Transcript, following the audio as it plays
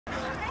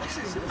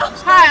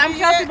Hi, I'm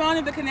Kelsey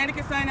Bonner, the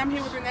Connecticut Sun. I'm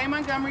here with Renee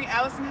Montgomery,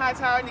 Allison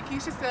Hightower,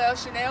 Nikisha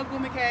Sells, Chanel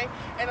Gumake,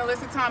 and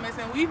Alyssa Thomas.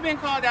 And we've been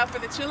called out for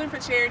the Chillin' for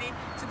Charity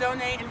to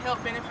donate and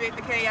help benefit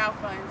the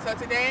K-Out Fund. So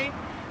today,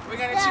 we're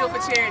going to chill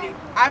for charity.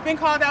 I've been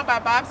called out by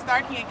Bob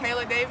Starkey and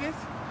Kayla Davis.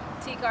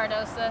 T.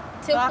 Cardosa,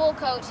 Temple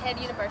coach, Head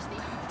University.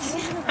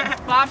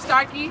 Bob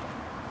Starkey,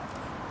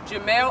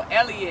 Jamel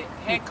Elliott,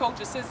 head coach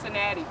of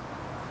Cincinnati.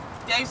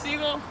 Dave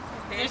Siegel,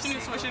 Dishing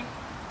and Swishing.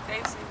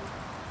 Dave Siegel.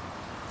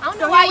 I don't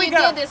know why you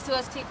did this to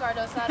us, T.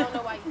 Cardosa. I don't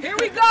know why you did. Here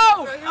we go!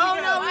 Oh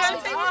no, we gotta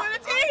take one for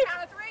the team!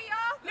 Count of three,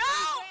 y'all.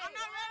 No!